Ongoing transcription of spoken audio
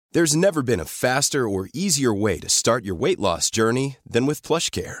There's never been a faster or easier way to start your weight loss journey than with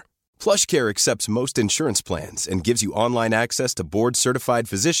PlushCare. PlushCare accepts most insurance plans and gives you online access to board-certified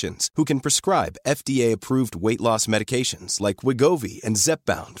physicians who can prescribe FDA-approved weight loss medications like Wegovy and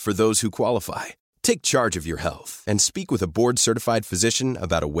Zepbound for those who qualify. Take charge of your health and speak with a board-certified physician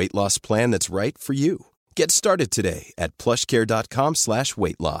about a weight loss plan that's right for you. Get started today at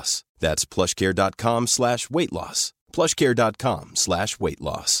plushcare.com/weight loss. That's plushcare.com/weight loss. plushcare.com/weight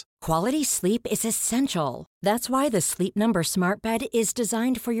loss. Quality sleep is essential. That's why the Sleep Number Smart Bed is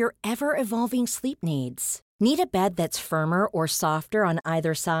designed for your ever-evolving sleep needs. Need a bed that's firmer or softer on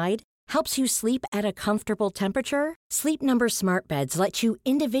either side? Helps you sleep at a comfortable temperature? Sleep Number Smart Beds let you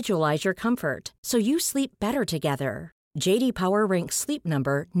individualize your comfort, so you sleep better together. J.D. Power ranks Sleep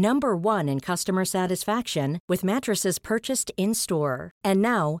Number number 1 in customer satisfaction with mattresses purchased in-store. And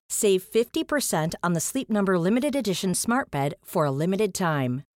now, save 50% on the Sleep Number Limited Edition Smart Bed for a limited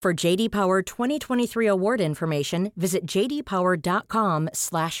time. For J.D. Power 2023 award information, visit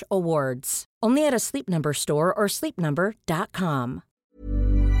jdpower.com/awards. Only at a Sleep Number store or sleepnumber.com.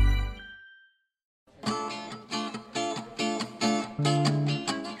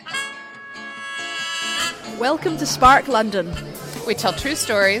 Welcome to Spark London. We tell true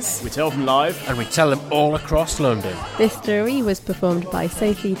stories. We tell them live. And we tell them all across London. This story was performed by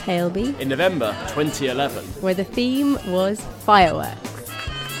Sophie Tailby in November 2011, where the theme was fireworks.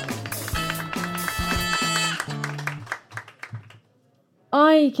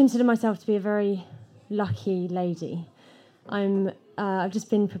 I consider myself to be a very lucky lady. I've just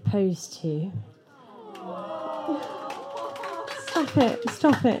been proposed to.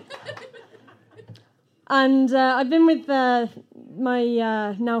 Stop it. And I've been with my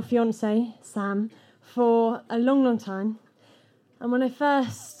now fiancé, Sam, for a long, long time. And when I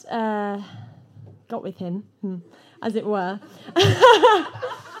first got with him, as it were,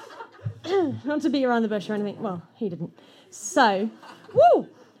 not to beat around the bush or anything, well, he didn't. So,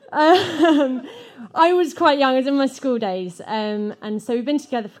 I was quite young, I was in my school days, and so we've been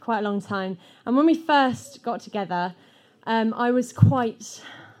together for quite a long time. And when we first got together, I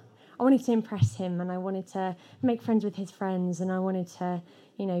wanted to impress him, and I wanted to make friends with his friends, and I wanted to,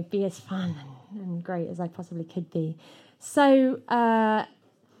 be as fun and great as I possibly could be. So I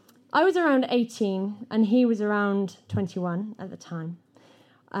was around 18, and he was around 21 at the time,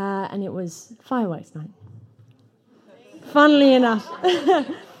 and it was fireworks night. Funnily enough.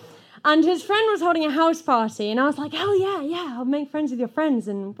 And his friend was holding a house party, and I was like, oh, yeah, I'll make friends with your friends,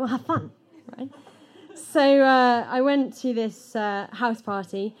 and we'll have fun, right? So I went to this house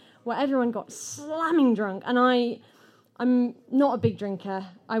party, where everyone got slamming drunk, and I'm not a big drinker.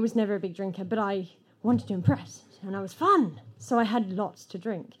 I was never a big drinker, but I wanted to impress, and I was fun, so I had lots to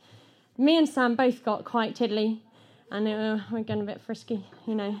drink. Me and Sam both got quite tiddly, and we're getting a bit frisky,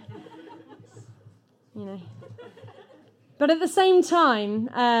 But at the same time,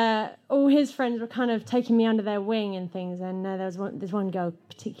 all his friends were kind of taking me under their wing and things, and there's one girl in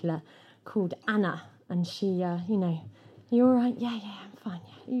particular called Anna, and she, you all right? Yeah, I'm fine.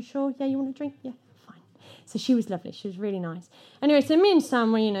 Yeah. Are you sure? Yeah, you want a drink? Yeah, fine. So she was lovely. She was really nice. Anyway, so me and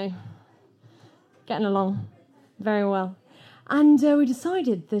Sam were, getting along very well. And we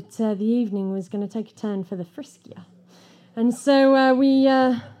decided that the evening was going to take a turn for the friskier. And so we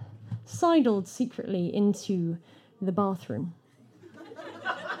sidled secretly into the bathroom.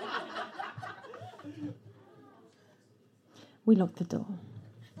 We locked the door.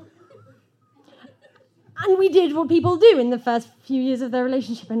 And we did what people do in the first few years of their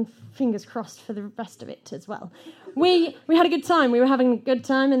relationship, and fingers crossed for the rest of it as well. We had a good time. We were having a good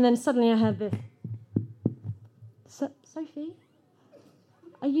time, and then suddenly I heard this. Sophie?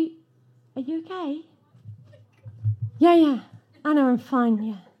 Are you okay? Yeah. Anna, I'm fine,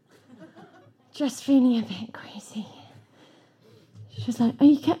 yeah. Just feeling a bit crazy. She was like, are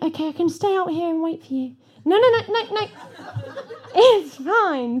you okay? I can stay out here and wait for you. No. It's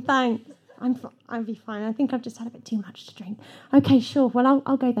fine, thanks. I'll be fine. I think I've just had a bit too much to drink. Okay, sure. Well,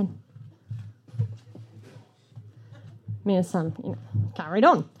 I'll go then. Me and Sam, carried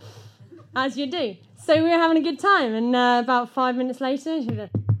on, as you do. So we were having a good time, and about 5 minutes later, she was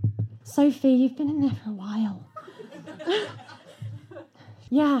like, Sophie, you've been in there for a while.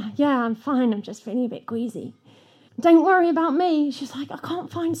 Yeah, I'm fine. I'm just feeling a bit queasy. Don't worry about me. She's like, I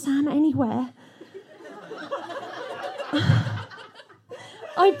can't find Sam anywhere.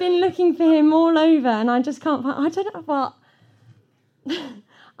 I've been looking for him all over, and I just can't find... I don't know what...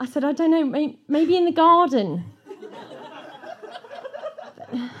 I said, I don't know, maybe in the garden.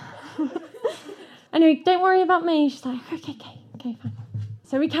 Anyway, don't worry about me. She's like, okay, fine.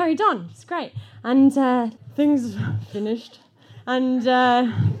 So we carried on. It's great. And things finished. and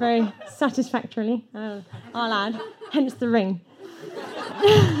very satisfactorily, I'll add, hence the ring.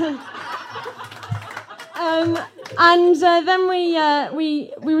 Then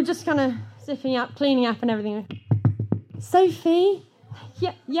we were just kind of zipping up, cleaning up and everything. Sophie?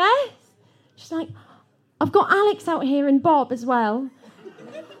 Yes? She's like, I've got Alex out here and Bob as well.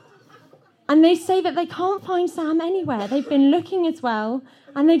 And they say that they can't find Sam anywhere. They've been looking as well,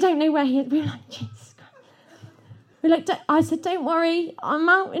 and they don't know where he is. We were like, Jesus Christ. I said, don't worry, I'm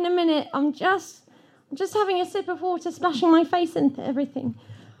out in a minute. I'm just having a sip of water, splashing my face into everything.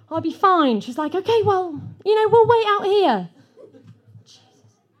 I'll be fine. She's like, okay, well, we'll wait out here. Jesus.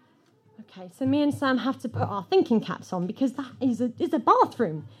 Okay, so me and Sam have to put our thinking caps on because that is a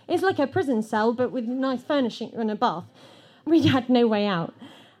bathroom. It's like a prison cell, but with nice furnishing and a bath. We had no way out.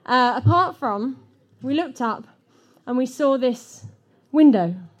 Apart from, we looked up and we saw this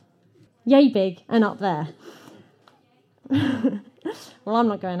window, yay big and up there. Well, I'm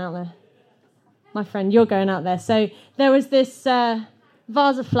not going out there. My friend, you're going out there. So there was this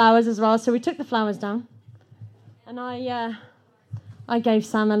vase of flowers as well. So we took the flowers down, and I gave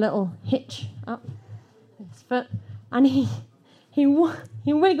Sam a little hitch up with his foot, and he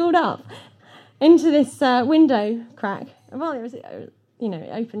wiggled up into this window crack. Well, it was. It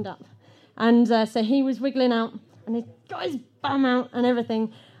opened up. And so he was wiggling out, and he got his bum out and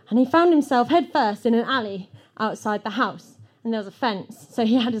everything, and he found himself head first in an alley outside the house, and there was a fence. So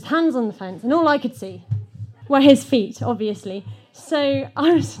he had his hands on the fence, and all I could see were his feet, obviously. So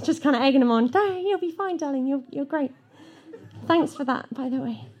I was just kind of egging him on. No, you'll be fine, darling. You're great. Thanks for that, by the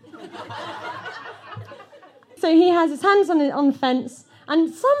way. So he has his hands on the fence,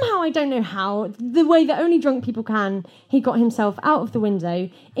 and somehow, I don't know how, the way that only drunk people can, he got himself out of the window,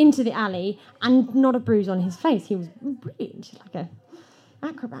 into the alley, and not a bruise on his face. He was brilliant, like an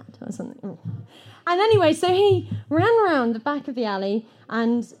acrobat or something. And anyway, so he ran around the back of the alley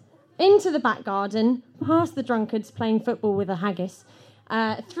and into the back garden, past the drunkards playing football with a haggis,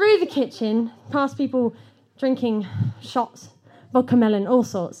 through the kitchen, past people drinking shots, vodka melon, all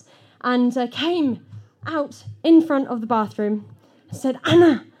sorts, and came out in front of the bathroom, said,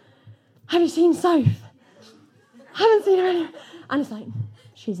 Anna, have you seen Soph? Haven't seen her anywhere. And it's like,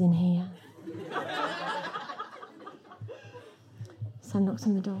 she's in here. Sam knocks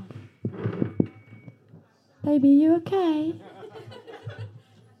on the door. Baby, you okay?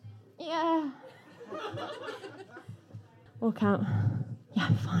 Yeah. Walk out. Yeah,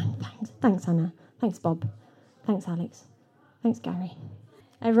 I'm fine, thanks. Thanks, Anna. Thanks, Bob. Thanks, Alex. Thanks, Gary.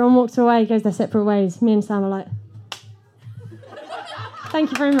 Everyone walks away, goes their separate ways. Me and Sam are like, thank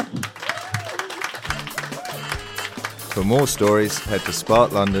you very much. For more stories, head to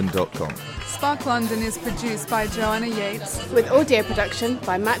sparklondon.com. Spark London is produced by Joanna Yates, with audio production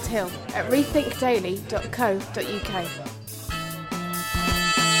by Matt Hill at rethinkdaily.co.uk.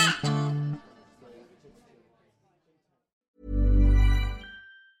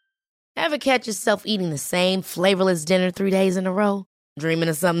 Ever catch yourself eating the same flavorless dinner 3 days in a row? Dreaming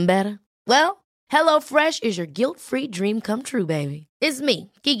of something better? Well, HelloFresh is your guilt-free dream come true, baby. It's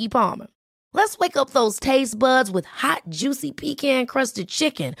me, Keke Palmer. Let's wake up those taste buds with hot, juicy pecan-crusted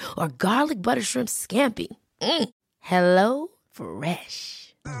chicken or garlic butter shrimp scampi. Hello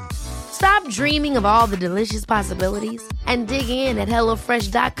Fresh. Stop dreaming of all the delicious possibilities and dig in at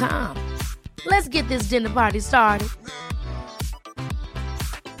HelloFresh.com. Let's get this dinner party started.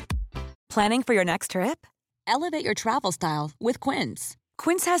 Planning for your next trip? Elevate your travel style with Quince.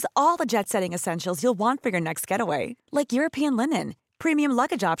 Quince has all the jet-setting essentials you'll want for your next getaway, like European linen, premium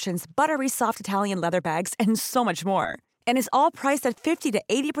luggage options, buttery soft Italian leather bags, and so much more. And is all priced at 50 to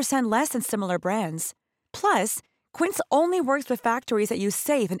 80% less than similar brands. Plus, Quince only works with factories that use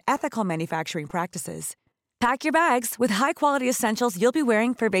safe and ethical manufacturing practices. Pack your bags with high-quality essentials you'll be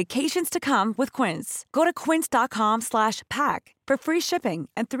wearing for vacations to come with Quince. Go to quince.com/pack for free shipping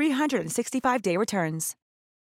and 365-day returns.